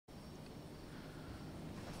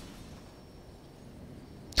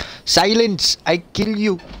Silence! I kill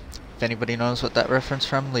you! If anybody knows what that reference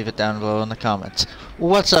from, leave it down below in the comments.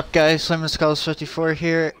 What's up guys, SlimandSkulls54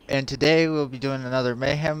 here, and today we'll be doing another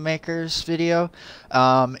Mayhem Makers video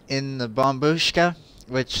in the Bombushka,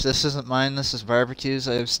 which this isn't mine, this is Barbecue's.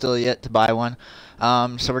 I have still yet to buy one.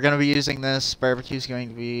 So we're going to be using this. Barbecue's going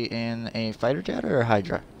to be in a fighter jet or a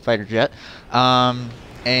Hydra? Fighter jet.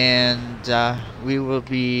 We will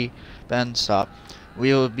be... Ben, stop.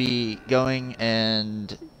 We will be going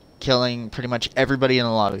and killing pretty much everybody in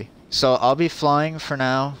the lobby. So I'll be flying for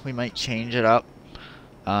now. We might change it up.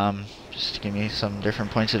 Just to give me some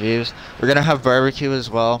different points of views. We're gonna have barbecue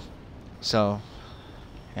as well. So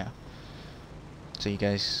yeah. So you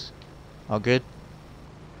guys all good?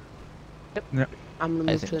 Yep. I'm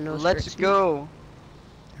gonna move to the nose. Let's go.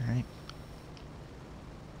 Alright.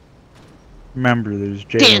 Remember, there's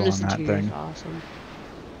jail on that thing. Awesome.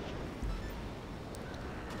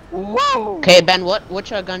 Whoa! Okay, Ben, which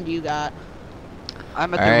gun do you got?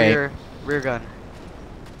 I'm at the rear gun.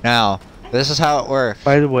 Now, this is how it works.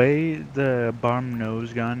 By the way, the bomb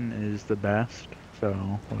nose gun is the best, so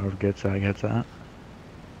whoever gets that gets that.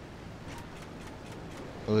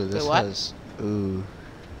 Ooh, this what? has... Ooh.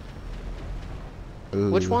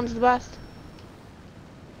 Ooh. Which one's the best?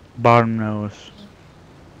 Bottom nose.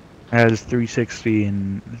 It has 360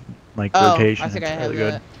 and like rotation. I think it's I have really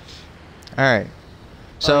good. Alright.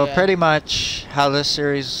 So yeah. pretty much how this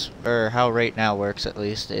series, or how right now works at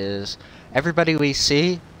least, is everybody we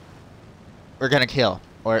see, we're gonna kill,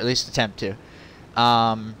 or at least attempt to.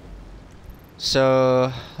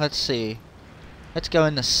 So let's see. Let's go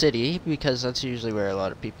in the city, because that's usually where a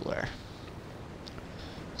lot of people are.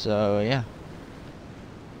 So yeah.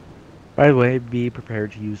 By the way, be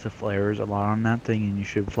prepared to use the flares a lot on that thing, and you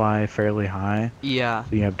should fly fairly high. Yeah.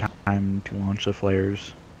 So you have time to launch the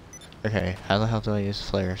flares. Okay, how the hell do I use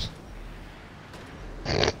flares?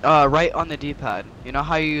 Right on the D-pad. You know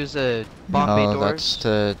how you use a bomb bay doors? That's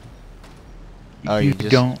to... Oh, you just...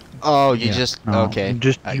 don't. Oh, you Yeah, just... no, okay.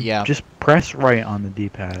 Yeah. Just press right on the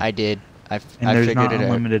D-pad. I did. I there's figured not it out.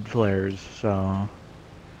 unlimited flares, so.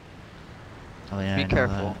 Oh yeah, Be I know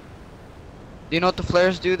careful. that. Do you know what the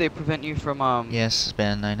flares do? They prevent you from Yes,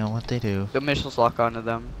 Ben, I know what they do. the missiles lock onto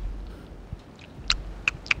them.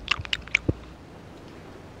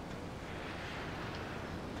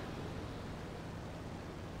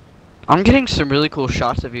 I'm getting some really cool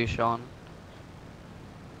shots of you, Sean.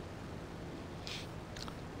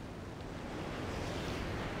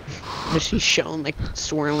 Just see Sean like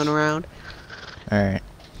swirling around. Alright.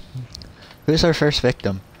 Who's our first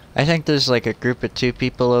victim? I think there's like a group of 2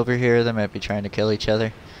 people over here that might be trying to kill each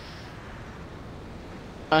other.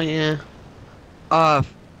 Oh yeah.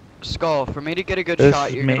 Skull, for me to get a good This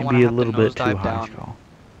shot, you're may gonna want be to a have little to bit too nosedive high, down. Skull.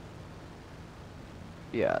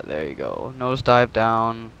 Yeah, there you go. Nosedive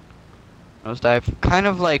down. Nosedive, kind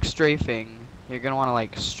of like strafing. You're gonna want to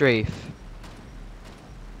like strafe.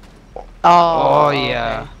 Oh,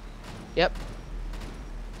 yeah. Okay. Yep.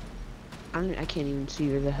 I can't even see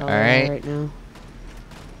where the hell All they right. are right now.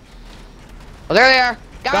 Oh, there they are!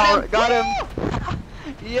 Got him! Got him!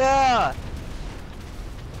 Yeah!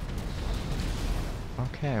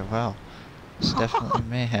 Okay, well. It's definitely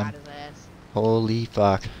mayhem. Got his ass. Holy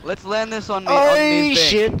fuck. Let's land this on me. On main bank.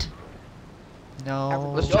 Shit!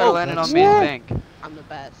 No. Let's try to land it on main bank. I'm the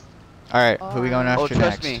best. Alright, who are we going after Oh,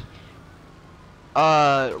 trust next? me.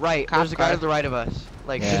 Right. Cop There's a guy car. to the right of us.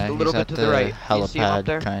 Like, Yeah, just a little he's bit at to the right. You see him up helipad,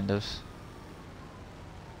 there? kind of.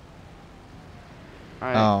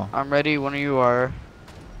 Alright. Oh. I'm ready when you are.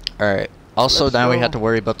 Alright. Also, Let's now we go. have to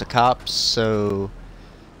worry about the cops, so...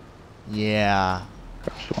 Yeah.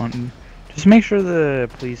 Just make sure the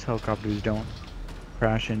police helicopters don't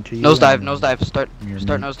crash into you. Nosedive, and nosedive. Start you're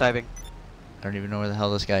nosediving. I don't even know where the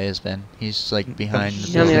hell this guy is, Ben. He's like behind the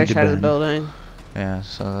He's on the building. other side of the Ben. building. Yeah,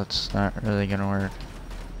 so that's not really gonna work.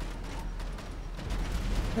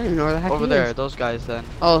 I don't even know where the heck Over he there, is. those guys then.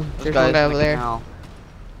 Oh, Those there's guys one guy in over the there. canal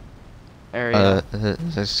area.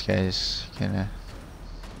 This guy's gonna...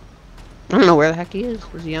 I don't know where the heck he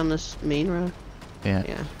is. Was he on this main road? Yeah.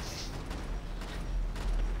 Yeah.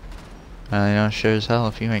 I know sure as hell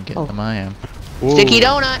if you ain't getting Oh. the Mayhem. Whoa, Sticky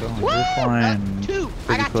donut! Skull, Woo! you're flying Two! I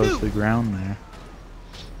pretty got close two! to the ground there.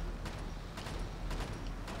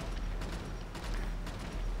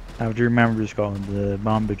 I have to remember, Skull, the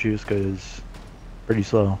Bombushka is pretty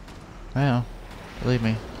slow. Well, believe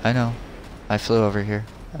me, I know. I flew over here.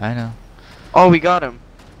 I know. Oh, we got him.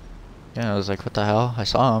 Yeah, I was like, what the hell? I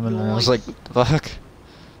saw him and then I was like, what the fuck?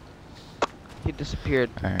 He disappeared.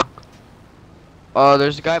 Alright. Oh,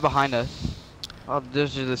 there's a guy behind us. Oh,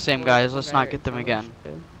 those are the same guys. Let's not get them again.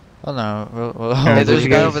 Oh no. We'll Hey, If there's a you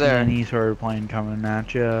guy guys over see there. any sort of plane coming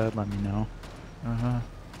at you, let me know. Uh-huh.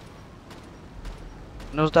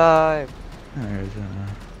 Nosedive. There's a...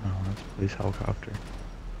 Oh, that's a police helicopter.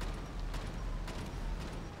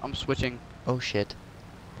 I'm switching. Oh shit.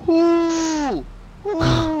 Ooh!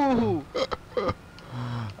 Ooh!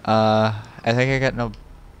 I think I got no...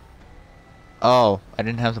 Oh, I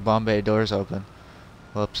didn't have the bomb bay doors open.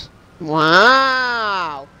 Whoops.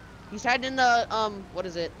 Wow. He's hiding in the what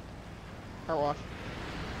is it? Car wash.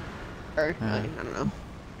 Or I don't know.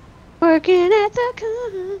 Working at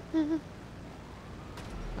the car.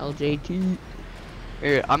 LJT.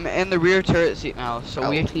 Here, I'm in the rear turret seat now, so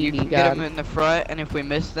you LTD can get God. them in the front, and if we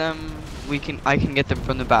miss them, I can get them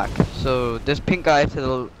from the back. So this pink guy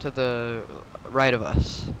to the right of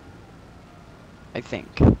us, I think.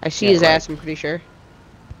 I see Yeah, his right. ass, I'm pretty sure.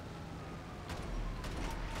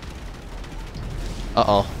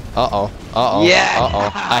 Uh-oh. Uh-oh. Uh-oh. Yeah!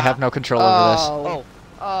 Uh-oh. I have no control over this. Oh,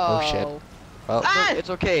 Oh, shit. Well, Ah! it's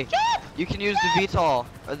okay. You can use the VTOL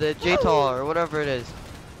or the JTOL or whatever it is.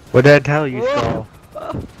 What did I tell you, Whoa. Skull?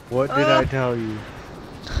 What did I tell you?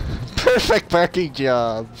 perfect parking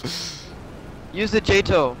job. Use the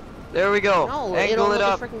JTOL. There we go. No, Angle it'll it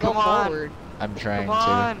up. freaking Come go on. forward. I'm trying Come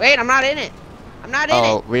on. Wait, I'm not in it. I'm not in to.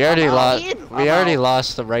 Oh, it. we already I'm lost. in. We I'm already out.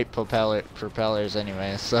 lost the right propellers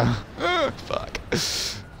anyway. So, fuck.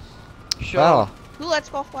 Show. Who lets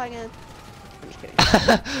go fly again? I'm just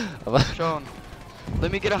kidding. Well, Shown.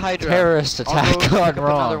 Let me get a Hydra. terrorist I'll attack go pick gone up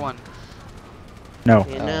another wrong. one. No.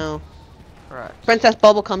 You Oh. know. Correct. Princess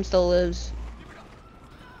Bubblegum still lives.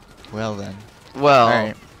 Well then. Well. All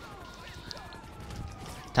right.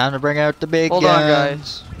 Time to bring out the big Hold on,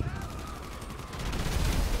 guns.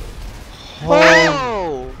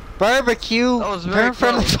 Whoa! Barbecue! That was very Turn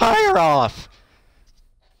friendly close. fire off!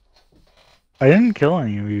 I didn't kill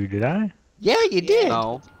any of you, did I? Yeah, you did!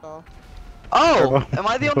 No. Oh. Oh! Am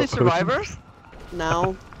I the only survivor?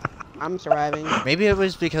 No. I'm surviving. Maybe it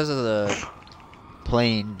was because of the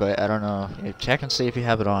plane, but I don't know. Yeah, check and see if you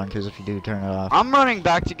have it on, because if you do, turn it off. I'm running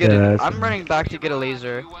back to get Yeah, it. that's I'm fine. running back to get a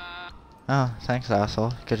laser. Oh, thanks,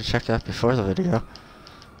 asshole. Could have checked that before the video.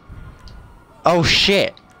 Oh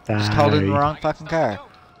shit! Just held in the Die. wrong fucking car.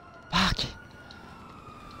 Fuck!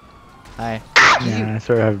 Hi. Yeah, I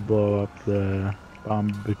sort of have to blow up the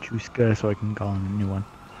bomb Bachuska so I can call in a new one.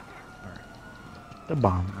 Or the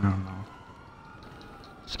bomb, I don't know.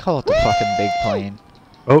 Just call it the fucking big plane.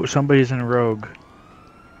 Oh, somebody's in a rogue.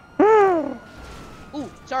 Ooh,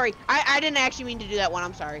 sorry. I didn't actually mean to do that one.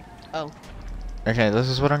 I'm sorry. Oh. Okay, this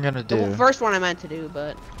is what I'm gonna The do. first one I meant to do,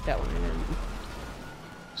 but that one I didn't.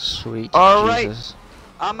 Sweet All right. Jesus.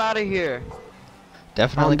 I'm out of here.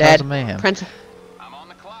 Definitely I'm dead. cause of mayhem. Prince.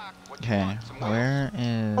 Okay, where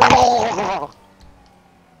is... Oh.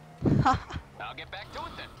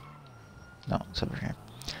 No, it's over here.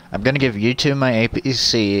 I'm gonna give you two my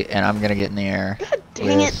APC, and I'm gonna get in the air God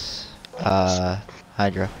dang it. with,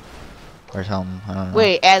 Hydra. Or something, I don't know.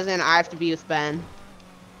 Wait, as in I have to be with Ben.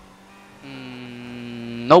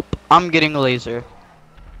 Nope. I'm getting a laser.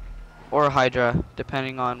 Or a Hydra,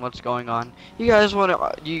 depending on what's going on. You guys want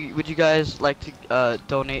to? Would you guys like to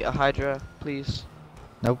donate a Hydra, please?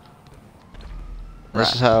 Nope.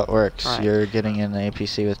 This is how it works. Right. You're getting in the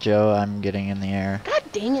APC with Joe, I'm getting in the air. God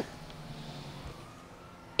dang it.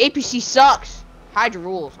 APC sucks. Hydra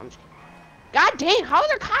rules. I'm just kidding. God dang, how are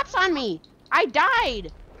there cops on me? I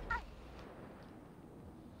died.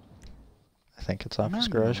 I think it's I'm Office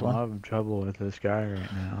having Garage a lot 1. of trouble with this guy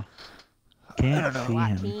right now. Can't see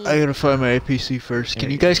him. Team. I gotta find my APC first.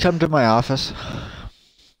 Can you guys come to my office?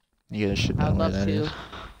 You guys should know I'd where love that to. is.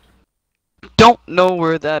 Don't know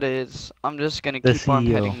where that is. I'm just gonna The keep on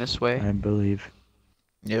CEO, heading this way. I believe.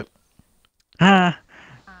 Yep. Ah!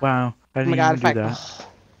 Wow. I Oh didn't my god, even do that.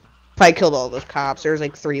 if I killed all those cops, there's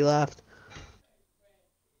like 3 left.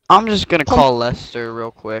 I'm just gonna call Lester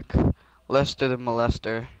real quick. Lester the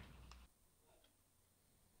molester.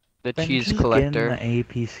 The Then cheese just collector. Get in the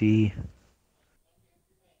APC.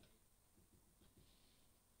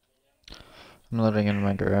 I'm loading into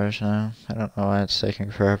my garage now. I don't know why it's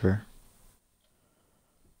taking forever.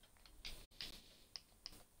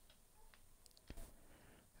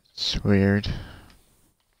 It's weird.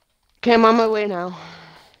 Okay, I'm on my way now.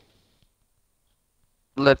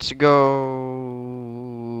 Let's go.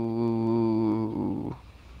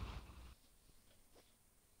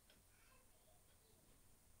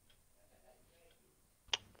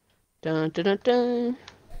 Dun, dun, dun, dun.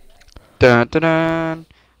 Dun, dun, dun,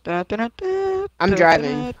 dun, dun, dun, I'm dun,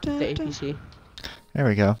 driving dun, the dun, dun. APC. There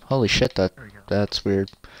we go. Holy shit, that's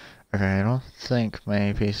weird. Okay, I don't think my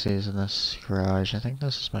APC is in this garage. I think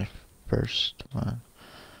this is my first one.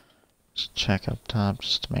 Just check up top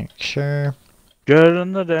just to make sure. Get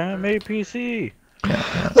in the damn APC.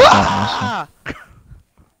 Yeah, it's not missing.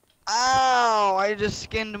 Ow! I just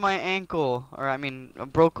skinned my ankle. Or, I mean,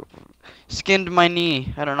 skinned my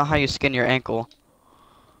knee. I don't know how you skin your ankle.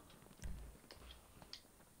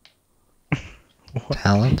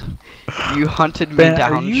 Talent? You hunted me Ben,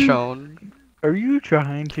 down, Sean. Are you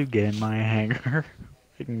trying to get my hanger?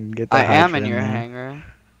 I can get the I am Hydra in your there. hangar.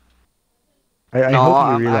 I No, hope you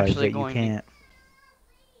I'm realize actually that you going to- can't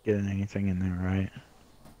get anything in there, right?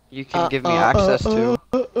 You can give me access to.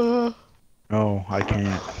 No, I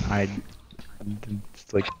can't.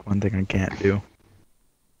 It's like one thing I can't do.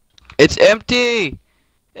 It's empty!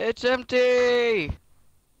 It's empty!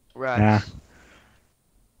 Rex. Yeah.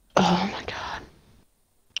 Oh my god.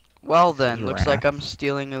 Well then, looks like Rats. I'm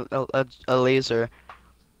stealing a laser.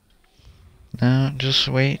 No, just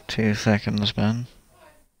wait 2 seconds, Ben.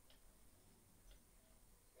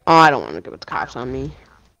 Oh, I don't want to get with the cops on me.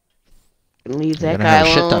 Leave You're that gonna guy have a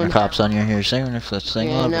shit ton alone. of cops on you here soon if this thing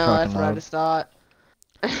Yeah, will ever no, fucking that's what I load. just thought.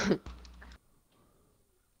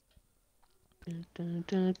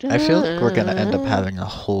 I feel like we're gonna end up having a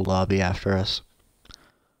whole lobby after us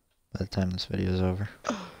by the time this video is over.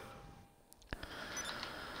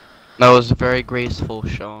 That was very graceful,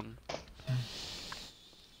 Sean.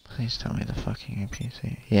 Please tell me the fucking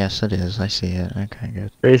APC. Yes, it is. I see it. Okay,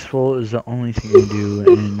 good. Graceful is the only thing I do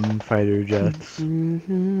in fighter jets.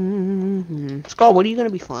 Skull, what are you gonna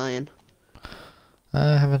be flying?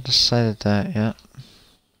 I haven't decided that yet.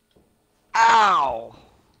 Ow! Oh.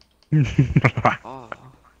 You didn't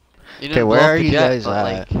Okay, blow where up are the you jet, guys but,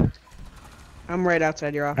 at? like, I'm right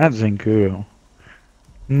outside your office. That's Zenkudo.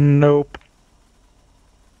 Nope.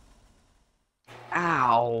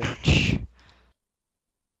 ouch.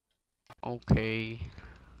 Okay.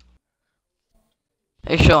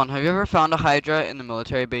 Hey Sean, have you ever found a Hydra in the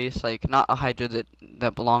military base? Like, not a Hydra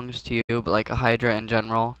that belongs to you, but like a Hydra in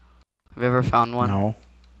general. Have you ever found one? No.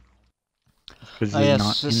 Because Oh they're yes,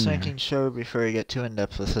 not just in making sure before we get too in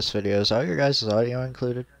depth with this video. Is all your guys' audio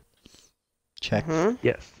included? Check. Huh?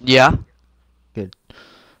 Yes. Yeah.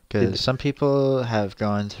 Because some people have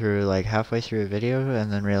gone through like halfway through a video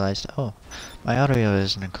and then realized, oh, my audio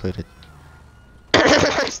isn't included.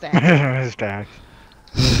 Stack. Stacks.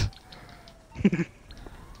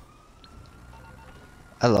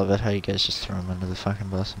 I love it how you guys just throw them under the fucking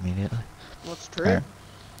bus immediately. What's true? Alright.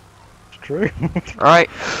 It's true. Alright,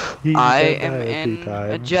 He I said am that a few in a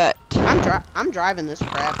times. jet. I'm driving this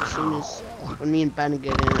crap as soon as when me and Ben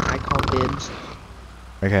get in. I call dibs.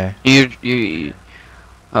 Okay.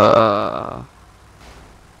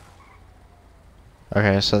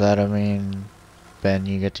 Okay, so that'll mean, Ben,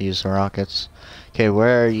 you get to use the rockets. Okay,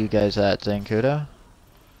 where are you guys at, Zancudo?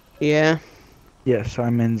 Yeah. Yes,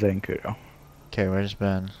 I'm in Zenkudo. Okay, where's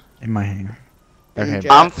Ben? In my hangar. Okay,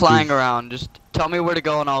 Jet. I'm flying Please. around. Just tell me where to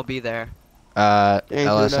go and I'll be there.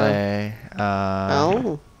 LSA,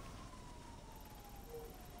 Oh.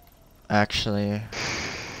 actually,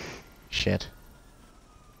 shit.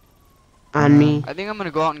 On me. I think I'm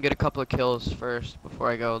gonna go out and get a couple of kills first before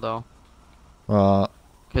I go though. Well,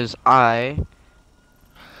 Cause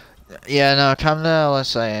yeah, no, come to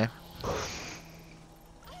LSA.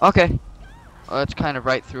 Okay. Well, that's kind of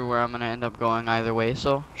right through where I'm gonna end up going either way,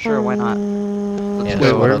 so sure, why not? Yeah, Wait, so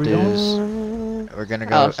where what are I'll we do going? is, we're gonna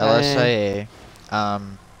go LSA.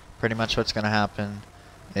 LSA. Pretty much what's gonna happen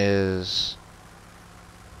is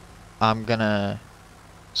I'm gonna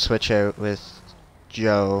switch out with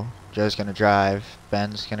Joe. Joe's gonna drive.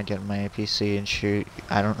 Ben's gonna get my APC and shoot.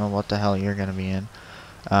 I don't know what the hell you're gonna be in.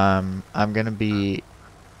 I'm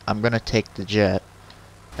gonna take the jet,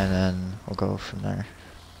 and then we'll go from there.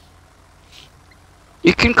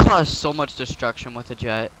 You can cause so much destruction with a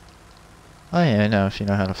jet. Oh yeah, I know if you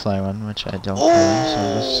know how to fly one, which I don't really,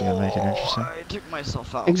 so this is gonna make it interesting. I took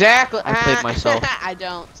myself out. Exactly. I played myself. I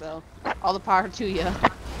don't. So, all the power to you.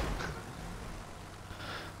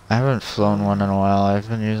 I haven't flown one in a while. I've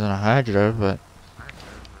been using a Hydra, but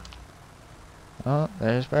oh,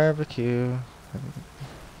 there's barbecue.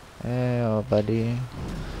 Hey, oh buddy.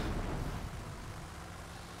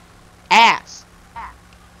 Ass.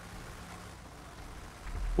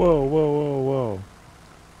 Whoa, whoa, whoa, whoa.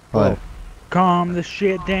 What? Whoa. Calm the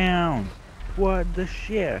shit down. What the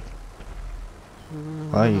shit?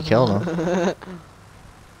 Well, you killed him.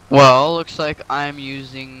 Well, looks like I'm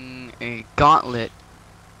using a gauntlet.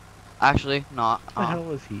 Actually, not. What the hell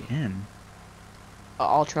was he in?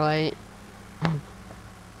 Ultralight.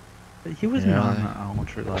 He was Yeah. not an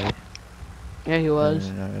ultralight. Yeah, he was.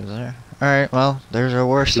 Alright, well, there's our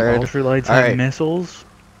war The started. ultralights Alright. have missiles?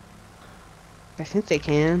 I think they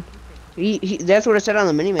can. That's what it said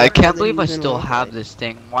on the minimap. I can't that believe he I was in still one have fight. this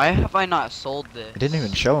thing. Why have I not sold this? It didn't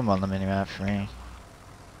even show him on the minimap for me.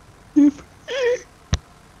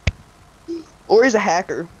 Or he's a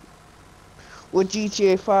hacker. With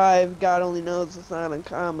GTA 5, God only knows it's not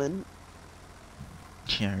uncommon.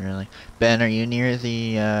 Yeah, really. Ben, are you near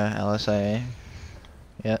the LSIA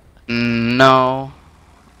yet? No.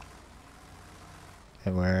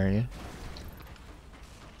 Okay, where are you?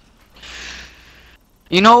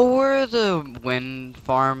 You know where the wind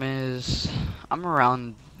farm is? I'm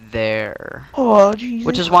around there. Oh, Jesus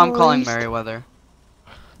Which is why I'm calling Christ. Merryweather.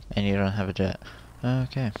 And you don't have a jet.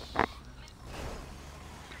 Okay.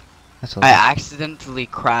 That's a I lot. accidentally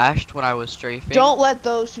crashed when I was strafing. Don't let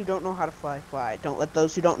those who don't know how to fly. Don't let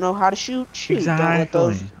those who don't know how to shoot. Don't let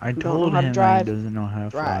those Exactly. I who don't know told how to him that he drive. doesn't know how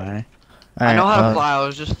to fly. I know Alright, how to well, fly, I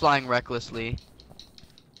was just flying recklessly.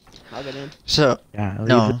 I'll get in. so, Yeah, leave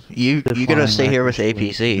no, you the gotta flying stay here with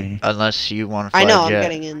recklessly to APC, me. unless you want to fly I know, a jet. I'm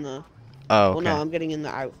getting in the... Oh, okay. Well, no, I'm getting in the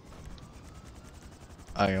out.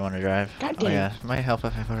 Oh, you want to drive? God Oh damn. yeah, might help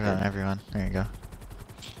if I put it on everyone. There you go.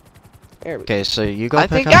 There we go. Okay, so you go I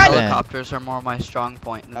pick think up Ben. helicopters are more my strong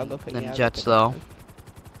point I'll go than, pick, yeah, I'll go jets, pick though.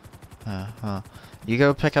 Well, you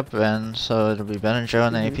go pick up Ben, so it'll be Ben and Joe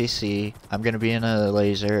in the Mhm. APC. I'm gonna be in a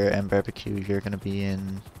laser, and barbecue, you're gonna be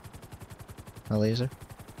in a laser?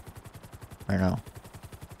 Or no?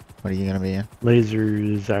 What are you gonna be in?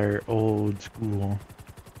 Lasers are old school.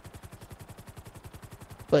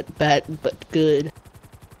 But bad, but good.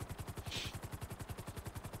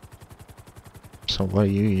 So what are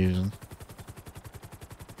you using?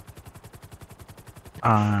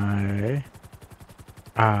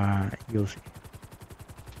 You'll see.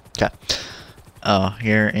 Oh,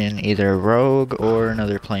 you're in either Rogue or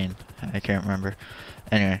another plane. I can't remember.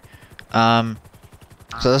 Anyway,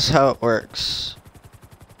 so this is how it works.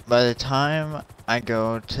 By the time I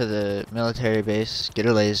go to the military base, get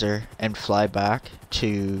a laser, and fly back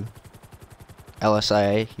to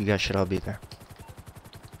LSIA, you guys should all be there.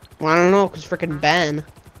 Well, I don't know, cause frickin' Ben.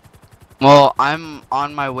 Well, I'm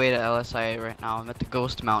on my way to LSIA right now. I'm at the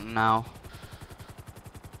Ghost Mountain now.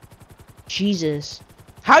 Jesus.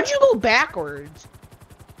 How'd you go backwards?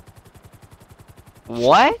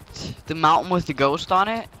 What? The mountain with the ghost on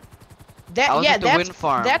it? I was Yeah, at the wind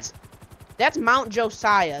farm. That's Mount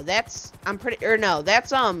Josiah. That's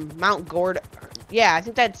that's Mount Gordo. Yeah, I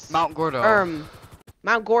think that's Mount Gordo.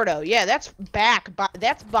 Mount Gordo. Yeah, that's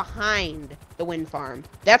that's behind the wind farm.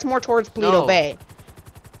 That's more towards Paleto No. Bay.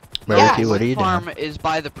 No, Yeah. Barbecue, the what are wind you doing? farm is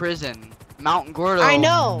by the prison. Mount Gordo I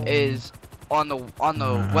know. is on the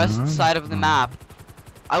west side of the map.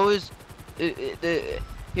 I was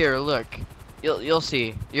here. Look, you'll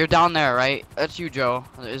see. You're down there, right? That's you, Joe.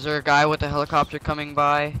 Is there a guy with a helicopter coming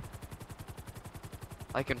by?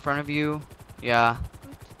 Like in front of you? Yeah.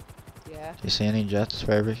 Yeah. Do you see any jets,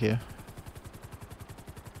 barbecue?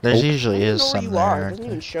 There Nope. usually I don't is know where some you there. are. It aren't doesn't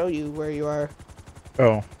there? even show you where you are.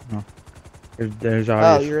 Oh, no. There's Oh,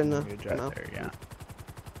 obviously you're in the- a jet no. there, yeah.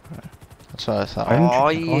 That's what I thought. Why didn't Oh,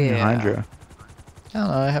 you call me yeah. Hydra? I don't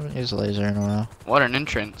know, I haven't used a laser in a while. What an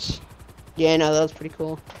entrance. Yeah, no, that was pretty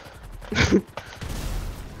cool.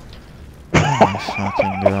 Oh my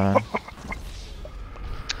fucking god.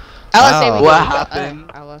 LSA, we Wow. go. What happened?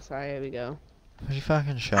 LSI, here we go. You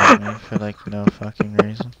fucking shot me for like no fucking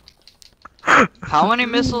reason. How many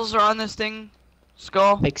missiles are on this thing?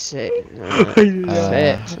 Skull? Like six. Uh,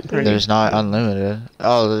 Six. There's not unlimited.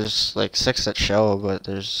 Oh, there's like 6 that show, but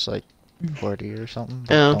there's like 40 or something.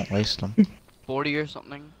 But Oh. don't waste them. 40 or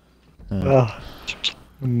something? Ugh.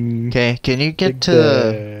 Okay, can you get Big,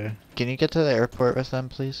 to the airport with them,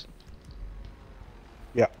 please?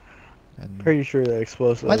 Yeah. And Pretty sure that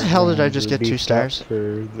explosive. Why the hell did I rounds just were get 2 beefed up stars?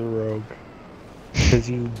 for the Rogue? Because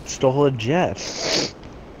you stole a jet.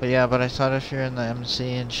 But yeah, but I thought if you're in the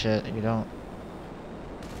MC and shit, you don't.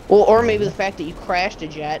 Well, or maybe the fact that you crashed a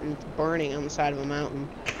jet and it's burning on the side of a mountain.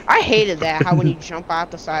 I hated that. How when you jump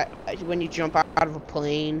out the side, when you jump out of a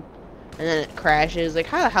plane, and then it crashes. Like,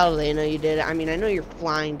 how the hell do they know you did it? I mean, I know you're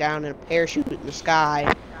flying down in a parachute in the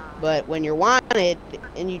sky, but when you're wanted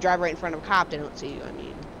and you drive right in front of a cop, they don't see you. I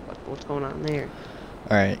mean, what's going on there?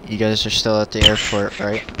 Alright, you guys are still at the airport,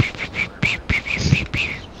 right?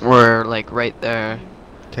 We're like right there.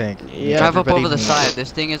 Okay. Yeah. Drive up everybody over the meet- side.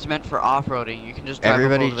 This thing is meant for off-roading. You can just drive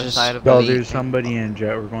Everybody up over the just- side of the Oh, Meet. there's somebody in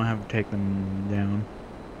jet. We're going to have to take them down.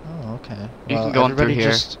 Oh, okay. You Well, can go in through everybody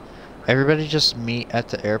here. Everybody just meet at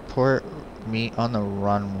the airport, meet on the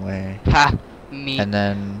runway, Ha! Me. and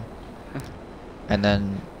then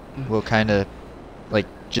we'll kind of like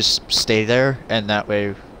just stay there, and that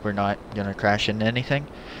way we're not gonna crash into anything,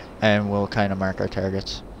 and we'll kind of mark our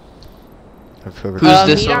targets. of whoever. Who's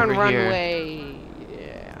this meet on over here? runway.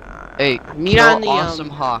 Yeah. Hey, meet kill on the Awesome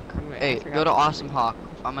Hawk. runway. I Hey, forgot go to the Awesome name. Hawk.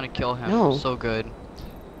 I'm gonna kill him. No. So good.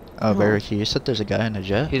 Oh, No. Barbecue, you said there's a guy in a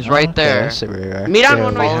jet? He's Oh, right okay, there. I see where you are. Meet on Yeah,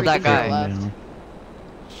 runway. follow we that have to guy. take him Left. down.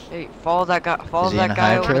 Hey, follow that guy. Follow Is he in that a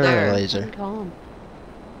guy Hydra over or a there. laser? Call him.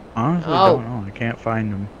 Honestly, Oh. don't know. I can't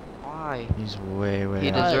find him. Why? He's way, way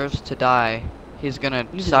He out. deserves to die. He's gonna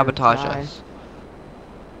You deserve to sabotage die. us.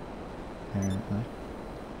 Apparently.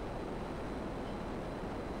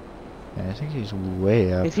 Yeah, I think he's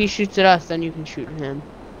way up. If he shoots at us, then you can shoot him.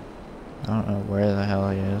 I don't know where the hell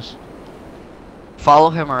he is. Follow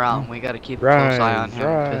him around. We gotta keep a close eye on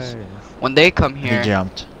him. Because Rise. when they come He here,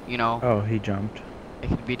 jumped. you know, Oh, he jumped. it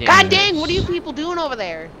could be dangerous. God dang! What are you people doing over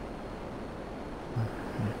there?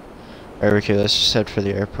 Barbecue, let's just head for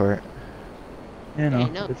the airport. Yeah, no, Hey,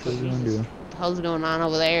 no, that's what he's gonna Jesus. do. What the hell's going on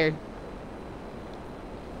over there?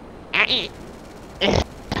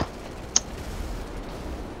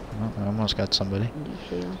 Oh, I almost got somebody.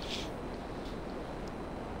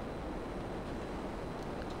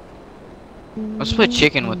 Let's play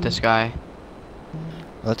chicken with this guy.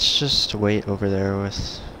 Let's just wait over there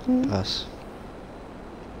with us.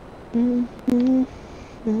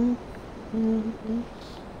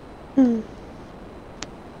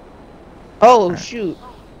 Oh shoot!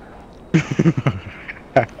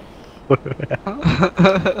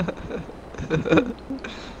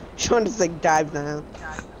 Sean just like dives down.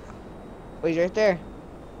 Oh, he's right there.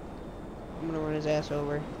 I'm gonna run his ass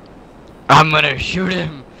over. I'm gonna shoot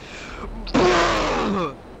him.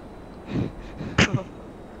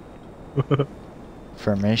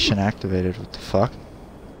 Formation activated, what the fuck?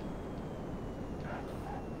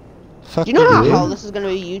 Fuck Do you know how you. hell this is gonna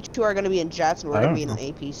be? You two are gonna be in jets and we're I gonna be don't in an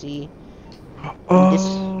APC.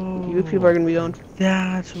 Oh, You people are gonna be going.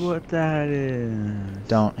 that's what that is.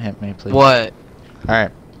 Don't hit me, please. What?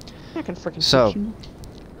 Alright, I'm not gonna freaking So, shoot you.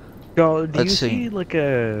 Yo, do Let's you see. see like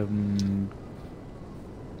a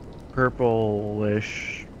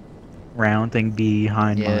purplish round thing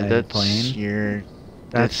behind yeah, my that's plane? your...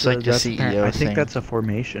 That's like the CEO I think thing. that's a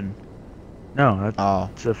formation. No, that's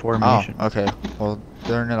Oh. it's a formation. Oh, okay. Well,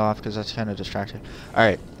 turn it off because that's kind of distracting.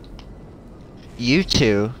 Alright. You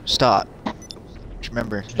two, stop.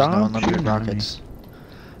 Remember, there's no Stop unlimited shooting at me. rockets.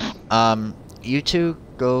 You two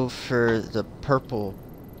go for the purple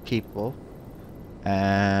people.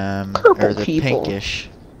 Purple or the people.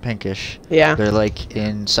 pinkish. Yeah. They're like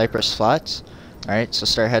in Cypress Flats. Alright, so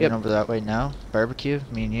start heading Yep. over that way now. Barbecue,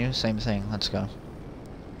 me and you, same thing. Let's go.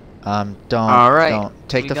 Don't Alright,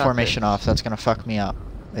 take we the got formation this. off. That's gonna fuck me up.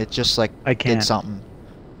 It just like I did can't. something.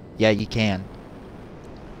 Yeah, you can.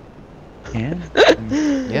 Can?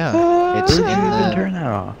 Yeah, it's Where in did you even the turn that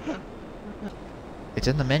off? it's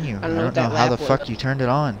in the menu. I don't know don't what know that how the lap fuck was. you turned it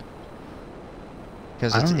on.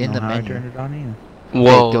 Because I it's don't in know the how I menu. turned it on either.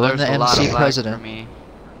 Whoa, go in there's the a lot MC of lag president. for me.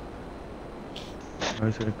 I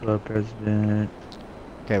was gonna club president.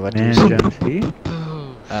 Okay, what do you Manage say? MC.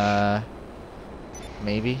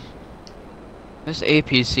 Maybe. This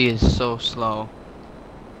APC is so slow.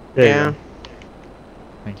 There you Yeah. go.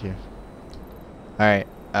 Thank you. Alright,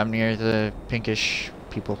 I'm near the pinkish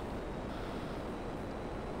people.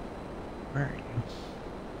 Where are you?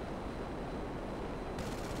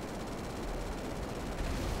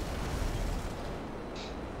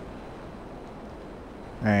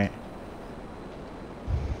 Alright.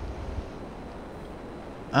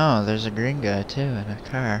 Oh, there's a green guy too in a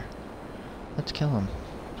car. Let's kill him.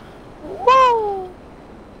 Whoa!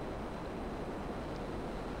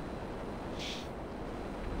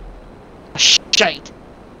 Shite!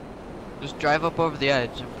 Just drive up over the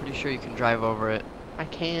edge. I'm pretty sure you can drive over it. I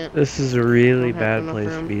can't. This is a really Don't have bad enough place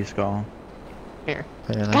to room. be, Skull.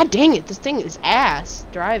 Clearly. God dang it! This thing is ass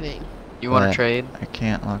driving. You want But to trade? I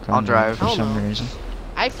can't lock on I'll him drive. for Hell some no. reason.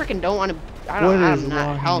 I freaking don't want to. I What don't. is I'm not.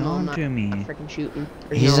 logging Hell no! I'm on not. to me? Freaking shooting.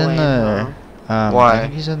 There's He's no in way, the no. Why? I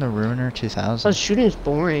think he's in the Ruiner 2000. Plus, shooting is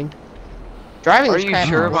boring. Driving Are is you crap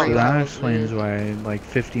sure and about boring. So that That explains was why like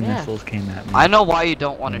 50 Yeah. missiles came at me. I know why you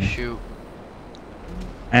don't want to Yeah. shoot.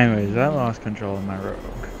 Anyways, I lost control of my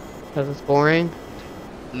rogue. because it's boring.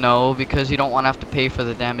 No, because you don't want to have to pay for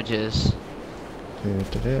the damages.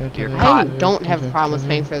 You're I caught. don't have a problem with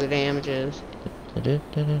paying for the damages.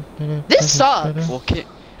 This sucks.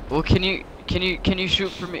 Well, can you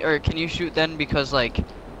shoot for me, or can you shoot then? Because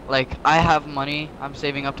like I have money, I'm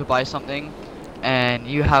saving up to buy something, and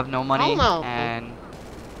you have no money, Hell no. and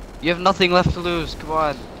you have nothing left to lose. Come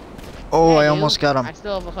on. Oh, I do. almost got him. I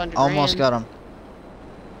still have 100 Almost got him.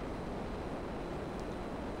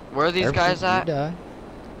 Where are these guys at?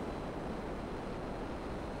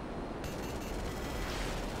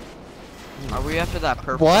 Are we after that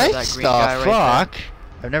purple? What That the green guy right fuck?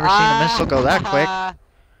 I've never seen a missile go that quick. there?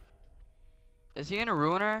 Is he in a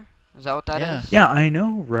ruiner? Is that what that is? Yeah. Yeah, I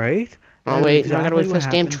know, right? Oh That's wait, now I gotta wait exactly for what this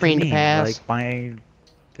damn happened train to me. pass. Like, my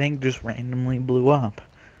thing just randomly blew up.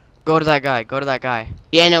 Go to that guy. Go to that guy.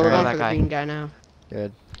 Yeah, no, we're Alright. going for the That guy. green guy now.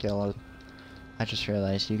 Good. Yellow. I just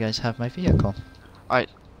realized you guys have my vehicle.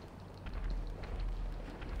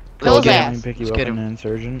 Kill his get ass. Let me pick you Let's up get an him.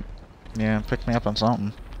 insurgent. Yeah, pick me up on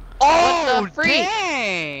something. Oh, the freak?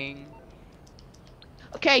 dang!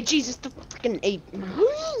 Okay, Jesus, the freaking ape.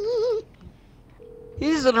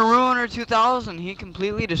 He's in a ruiner 2000. He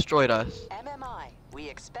completely destroyed us. MMI, we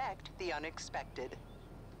expect the unexpected.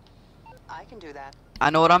 I can do that. I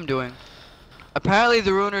know what I'm doing. Apparently,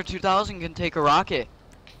 the ruiner 2000 can take a rocket.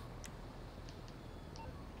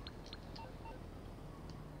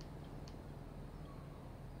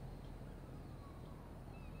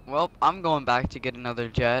 Well, I'm going back to get another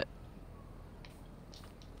jet.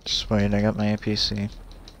 Just wait, I got my APC.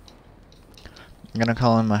 I'm gonna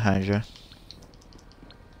call in my Hydra.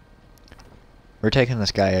 We're taking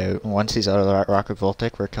this guy out. Once he's out of the rocket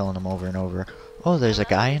voltic, we're killing him over and over. Oh, there's a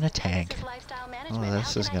guy in a tank. Oh,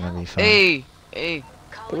 this is gonna be fun. Hey,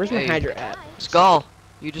 Where's my Hey. Hydra at? Skull,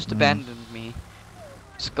 you just Mm. abandoned me.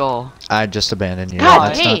 Skull, I just abandoned you. God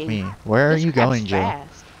That's not dang. me. Where are This you crap's going, Joe?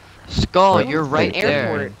 fast. Skull, Where- you're It's right an there.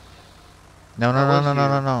 airport. No, That no, no, was no, no, you.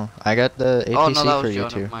 no, no. I got the APC Oh no, that for was you Joe.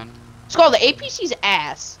 two. Never mind. Skull, the APC's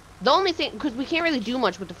ass. The only thing, because we can't really do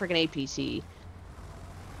much with the freaking APC.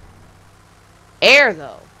 Air,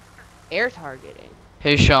 though. Air targeting.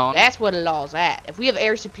 Hey, Sean. That's what it all's at. If we have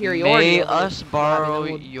air superiority, May over us the lobby, borrow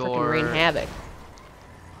then we'll frickin' your- rain havoc.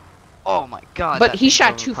 Oh my God. But that he thing's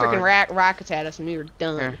shot two freaking overpowered. rockets at us and we were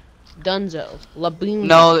done. Here. Dunzo. Laboon.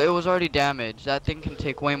 No, it was already damaged. That thing can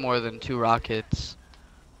take way more than 2 rockets.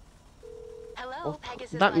 Hello,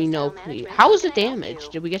 Pegasus Let me know, Lifestyle please. Management. How was it Can I help damaged?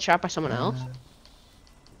 you? Did we get shot by someone else?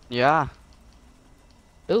 Yeah.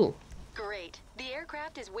 Ooh. Great. The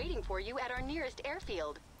aircraft is waiting for you at our nearest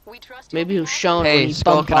airfield. We trust Maybe it you'll was be happy. shown Hey, when he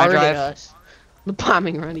Skull, can I bombarded drive? us. The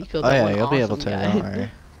bombing run he killed Oh that yeah, one you'll be able awesome to, guy. don't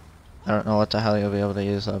worry. I don't know what the hell you'll be able to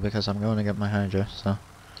use though, because I'm going to get my Hydra, so.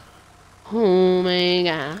 Oh my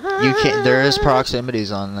God. You can't, there is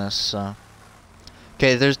proximities on this, so.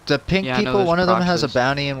 Okay, there's the pink Yeah, I know people, there's one of them has a proxies.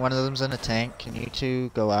 bounty and one of them's in a tank. Can you two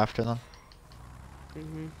go after them?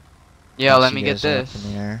 Mhm. Yeah, Once let you me get guys are up this.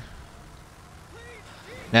 in the air.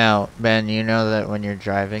 Now, Ben, you know that when you're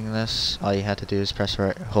driving this, all you have to do is press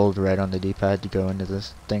right, hold right on the D-pad to go into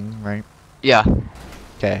this thing, right? Yeah.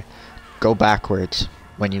 Okay, go backwards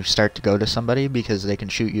when you start to go to somebody because they can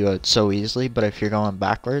shoot you out so easily, but if you're going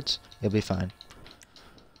backwards, you'll be fine.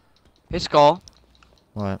 Hey, Skull.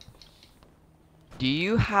 What? Do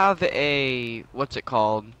you have a... What's it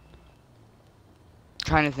called?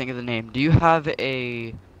 Trying to think of the name. Do you have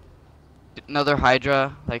a... Another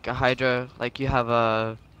Hydra? Like a Hydra? Like you have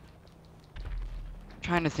a...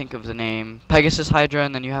 Trying to think of the name. Pegasus Hydra,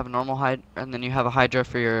 and then you have a normal Hydra, and then you have a Hydra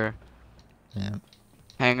for your Yeah.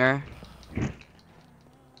 hangar.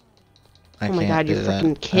 I Oh my can't God, do you're that.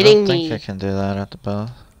 freaking kidding I don't think me. I can do that at the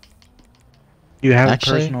both. You have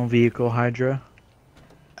Actually- a personal vehicle, Hydra?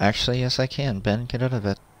 Actually, yes I can. Ben, get out of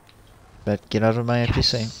it. But get out of my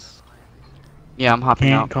APC. Yes. Yeah, I'm hopping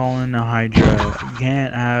Can't out. call in a Hydra. You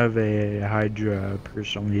can't have a Hydra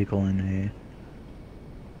personal vehicle in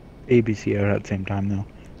a ABC out at the same time, though.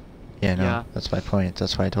 Yeah, no, Yeah. that's my point.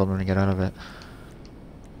 That's why I told him to get out of it.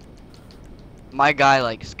 My guy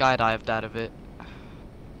like skydived out of it.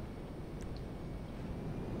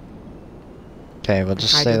 Okay, we'll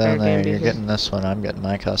just Hydra stay down bear there. game You're business. getting this one. I'm getting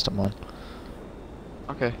my custom one.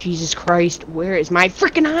 Okay. Jesus Christ, where is my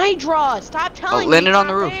freaking Hydra? Stop Oh, telling me. land it it's on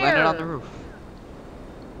the not roof. Land it on the there. roof.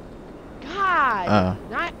 God. Oh.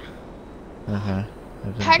 Not. Uh-huh.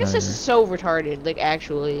 Pegasus is so retarded, like,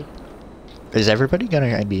 actually. Is everybody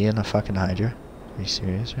gonna be in a fucking Hydra? Are you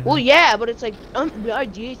serious right Well, now? yeah, but it's like,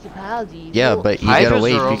 ideas, apologies. Yeah, Well, but you Hydras gotta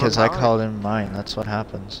wait are because I overpowered. called in mine. That's what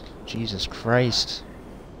happens. Jesus Christ.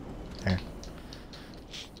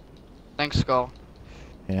 Thanks, Skull.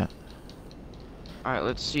 Yeah. Alright,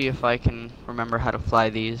 let's see if I can remember how to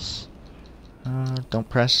fly these.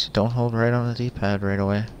 Don't hold right on the D-pad right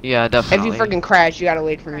away. Yeah, If definitely. you freaking crash, you gotta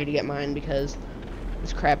wait for me to get mine because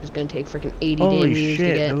this crap is gonna take freaking 80 Holy days to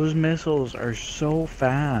shit, get. those missiles are so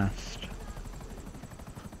fast.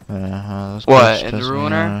 Those What, bitches in the piss me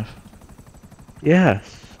Ruiner? off.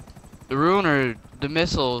 Yes. The Ruiner, the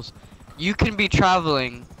missiles, you can be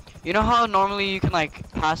traveling. You know how normally you can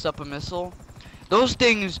like pass up a missile? Those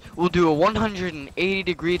things will do a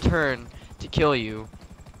 180-degree turn to kill you.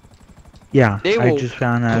 Yeah, They I will- just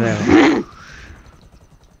found that out.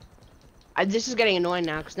 This is getting annoying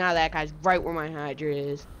now, because now that guy's right where my Hydra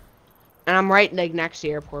is. And I'm right, like, next to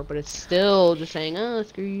the airport, but it's still just saying, oh,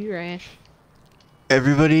 screw you, Rash.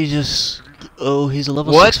 Everybody just... Oh, he's a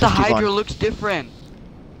level What? The 651. Hydra looks different.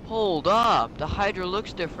 Hold up. The Hydra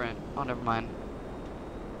looks different. Oh, never mind.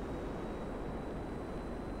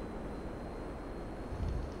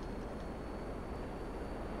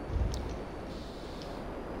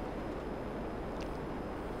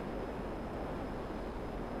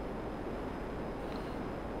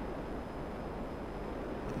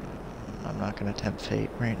 I'm not gonna tempt fate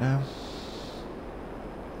right now.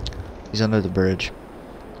 He's under the bridge.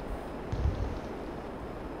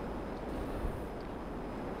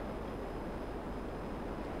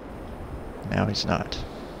 Now he's not.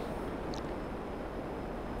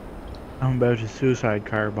 I'm about to suicide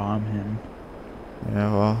car bomb him.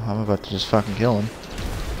 Yeah, well, I'm about to just fucking kill him.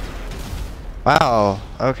 Wow,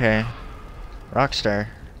 okay. Rockstar.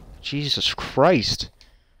 Jesus Christ.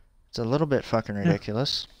 It's a little bit fucking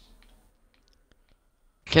ridiculous.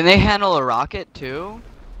 Can they handle a rocket too?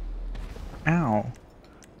 Ow.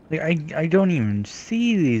 Like, I don't even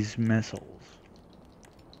see these missiles.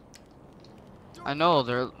 I know,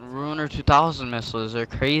 they're Ruiner 2000 missiles. They're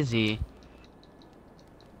crazy.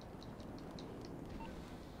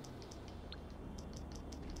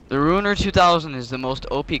 The Ruiner 2000 is the most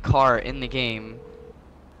OP car in the game.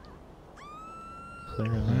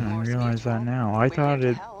 Clearly. Yeah, I realize that now. I thought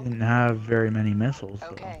it didn't have very many missiles, though.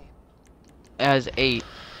 Okay. It has 8.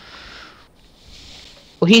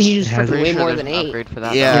 Well, he's used It has- freaking way Pretty sure more there's than an 8. upgrade for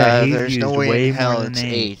that. Yeah, he's there's no used way way in hell more than it's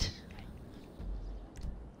 8.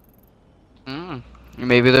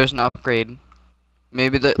 Maybe there's an upgrade.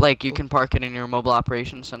 Maybe like you can park it in your mobile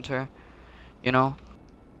operations center. You know?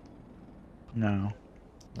 No.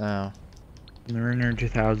 No. The Ruiner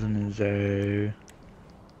 2000 is a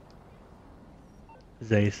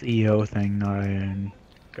CEO thing, not a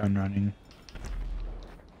gun running.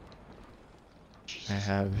 I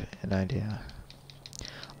have an idea.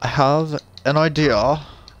 I have an idea.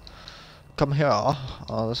 Come here.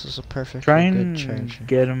 Oh, this is a perfect Try good and charger.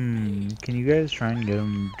 get him. Can you guys try and get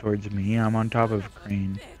him towards me? I'm on top of a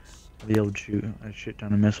crane. I'll be able to shoot a shit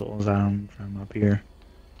ton of missiles at him from up here.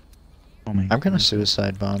 Oh my I'm gonna goodness.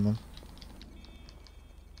 suicide bomb him.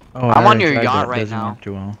 Oh, I'm I on your tried yacht that. right Doesn't now. work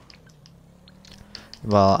too well.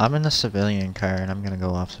 Well, I'm in the civilian car and I'm gonna go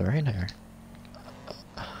off the radar.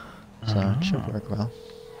 So it should Ah. work well.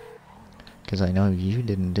 Because I know you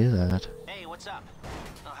didn't do that. Hey, what's up?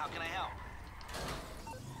 Oh, how can I help?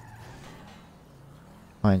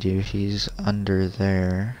 Mind you, he's under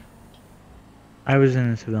there. I was in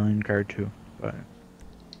a civilian car too, but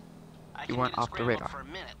I You can weren't do the off the scramble radar. for a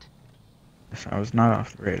minute. yes, I was not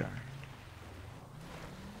off the radar.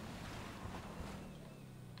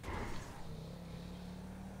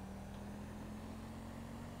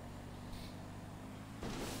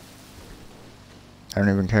 I don't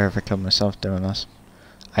even care if I kill myself doing this.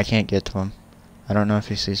 I can't get to him. I don't know if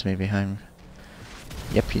he sees me behind me.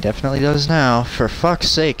 Yep, he definitely does now. For fuck's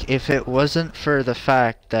sake, if it wasn't for the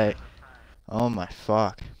fact that... Oh my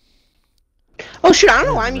fuck. Oh, shoot, I don't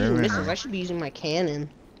know why I'm using Ruiner. missiles. I should be using my cannon.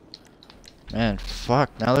 Man, fuck.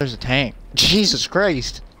 Now there's a tank. Jesus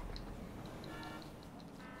Christ.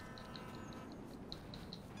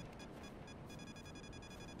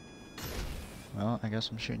 Well, I guess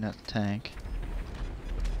I'm shooting at the tank.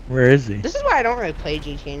 Where is he? This is why I don't really play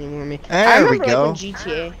GTA anymore, man. There I we remember, go. like, when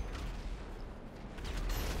GTA...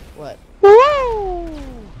 What?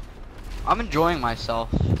 I'm enjoying myself.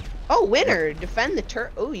 Oh, winner! Defend the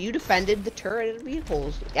turret. Oh, you defended the turret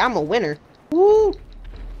vehicles. Yeah, I'm a winner. Woo!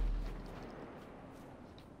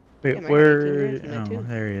 Wait, Yeah, my where? 18 minutes in there, Oh, too.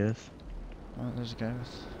 there he is. Oh, there's a guy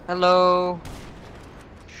with... Hello.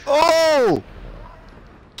 Oh!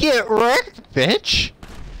 Get wrecked, bitch!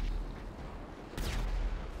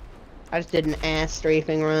 I just did an ass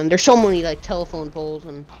strafing run. There's so many, like, telephone poles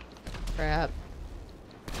and crap.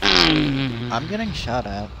 I'm getting shot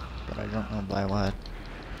at, but I don't know by what.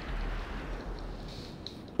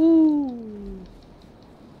 Ooh.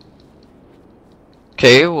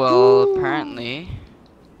 Okay, well, Ooh. apparently.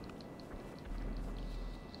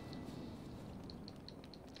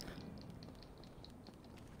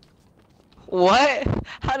 What?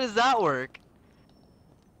 How does that work?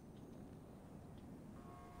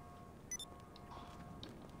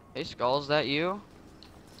 Hey, Skull, is that you?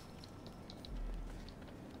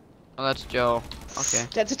 Oh, that's Joe. Okay.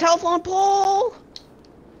 That's a telephone pole!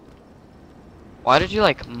 Why did you,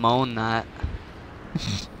 like, moan that?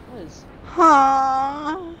 What is...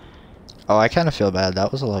 Huh? Oh, I kind of feel bad.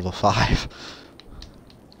 That was a level 5.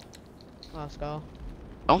 Let's go.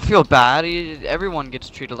 Don't feel bad. Everyone gets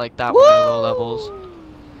treated like that when they're low levels.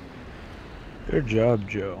 Good job,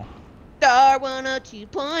 Joe. Star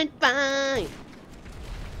 102.5.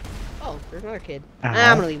 Oh, there's another kid. Ow.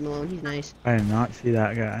 I'm gonna leave him alone. He's nice. I did not see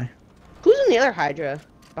that guy. Who's in the other Hydra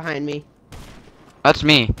behind me? That's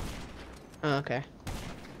me. Oh, okay.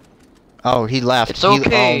 Oh, he left. It's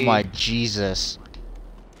okay. Oh my Jesus.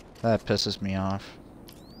 That pisses me off.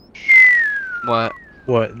 What?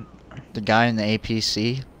 What? The guy in the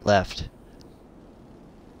APC left.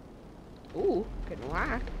 Ooh, getting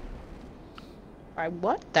whacked. By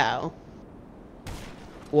what though?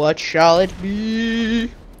 What shall it be?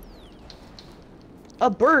 A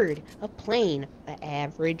bird, a plane, the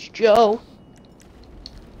average Joe.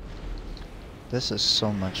 This is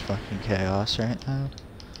so much fucking chaos right now.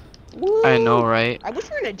 Woo. I know, right? I wish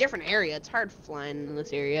we were in a different area. It's hard flying in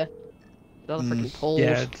this area. With all the freaking poles.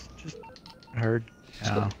 Yeah, it's just hard.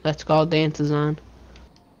 Yeah. Let's go dances on.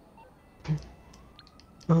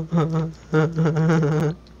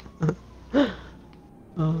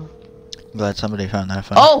 Glad somebody found that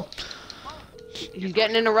fun. Oh! He's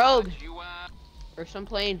getting in a rogue. Or some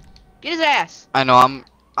plane. Get his ass! I know.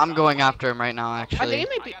 I'm going after him right now. I Actually. think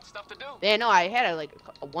he might be. Yeah, no, I had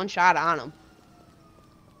a one shot on him.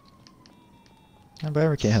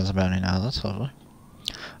 Barricade has a bounty now. That's lovely.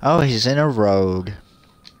 Oh, he's in a rogue.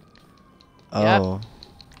 Oh. Yep.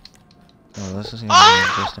 Oh, this is gonna be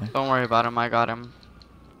interesting. Don't worry about him. I got him.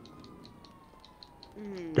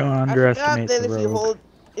 Don't I underestimate forgot that the if you rogue. hold,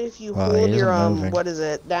 if you Well, he hold your isn't moving. what is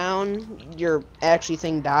it down, your actually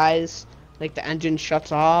thing dies. Like the engine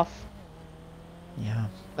shuts off, Yeah.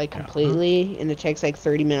 like completely, and it takes like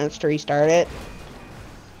 30 minutes to restart it.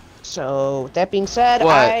 So with that being said,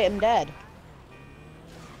 What? I am dead.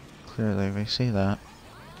 Clearly, we see that.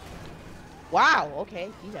 Wow. Okay,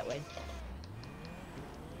 be that way.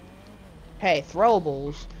 Hey,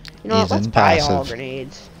 throwables. You know what? He's Let's in buy all passive.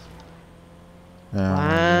 grenades. Oh,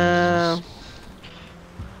 Wow. Jesus.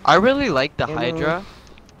 I really like the Ammo. Hydra,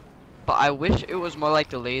 but I wish it was more like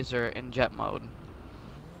the laser in jet mode.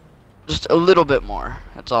 Just a little bit more.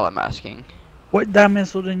 That's all I'm asking. What? That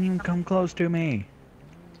missile didn't even come close to me.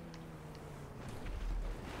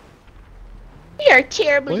 We are What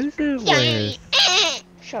terribly. is it with?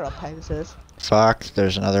 Shut up, Pegasus. Fuck,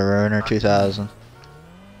 there's another Ruiner 2000.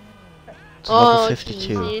 It's level Oh,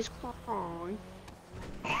 52. Jesus Christ.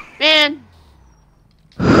 Man.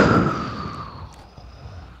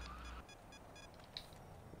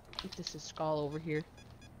 Get this is skull over here.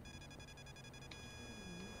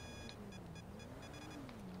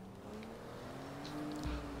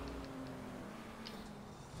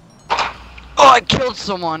 Oh, I killed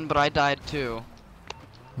someone, but I died too.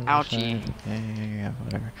 Ouchie. Yeah,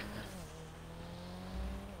 whatever.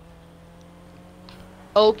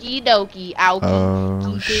 Okie dokie, oukie.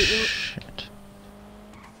 Oh, Keep it shit.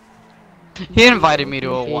 He invited me to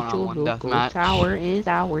a Official one-on-one local deathmatch. Tower is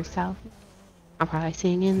our south. I'm probably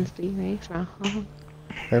singing the street race round.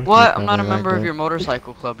 What? I'm not a member of your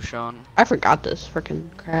motorcycle club, Sean. I forgot this freaking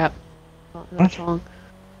crap. That song.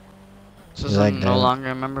 Says You like I'm no that? longer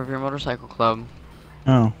a member of your motorcycle club.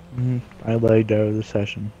 Oh, I lagged out of the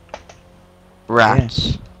session.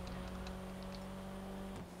 Rats.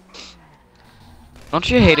 Don't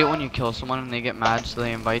you hate it when you kill someone and they get mad so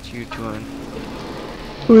they invite you to an...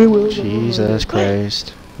 Jesus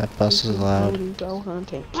Christ. That bus is loud. Go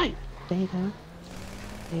hunting. They go.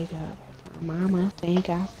 Mama, think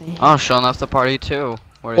I think. Oh, Sean left the party too.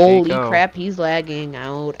 Where did he Holy go? crap, he's lagging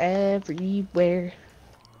out everywhere.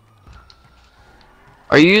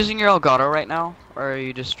 Are you using your Elgato right now? Or are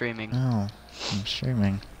you just streaming? No, I'm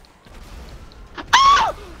streaming.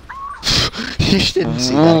 You didn't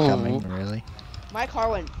see that coming, really. My car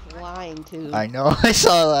went flying too. I know, I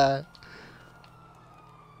saw that.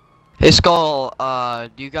 Hey Skull,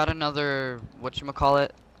 do you got another, whatchamacallit?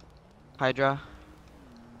 Hydra?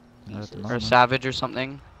 Not at the Or moment. Savage or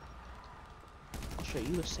something? I'll show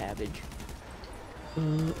you a savage.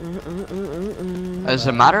 As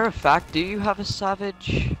a matter of fact, do you have a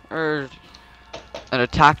Savage? Or an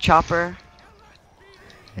attack chopper?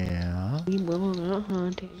 Yeah. We will not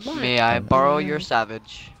hunt it. May I borrow your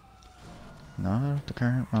Savage? Not at the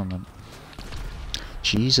current moment.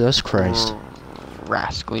 Jesus Christ.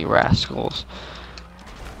 Rascally rascals.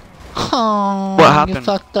 Oh, What happened? You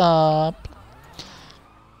fucked up.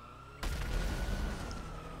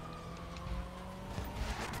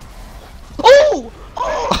 Oh!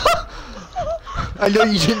 I know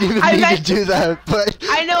you didn't even I need to meant- do that, but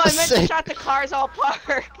I know, I meant to sick. shot the cars all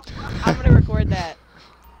parked. I'm gonna record that.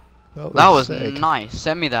 That was sick. nice.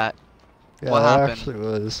 Send me that. Yeah, What that happened? actually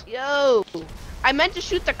was. Yo! I meant to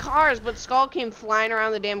shoot the cars, but Skull came flying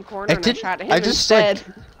around the damn corner I and I didn't- shot him I just, instead.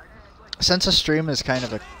 Since the stream is kind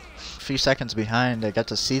of a few seconds behind, I got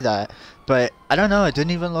to see that. But I don't know, it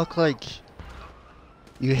didn't even look like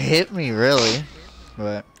you hit me, really.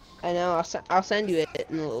 But I know. I'll send you it.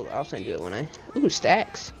 No, I'll send you it when I. Ooh,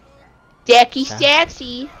 stacks. Stacky,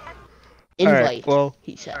 stacksy. Invite. Alright, well,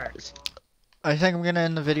 he says. I think I'm gonna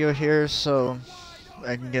end the video here so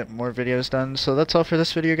I can get more videos done. So that's all for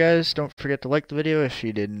this video, guys. Don't forget to like the video if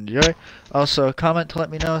you did enjoy. Also, comment to let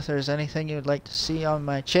me know if there's anything you would like to see on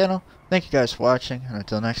my channel. Thank you guys for watching, and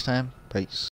until next time, peace.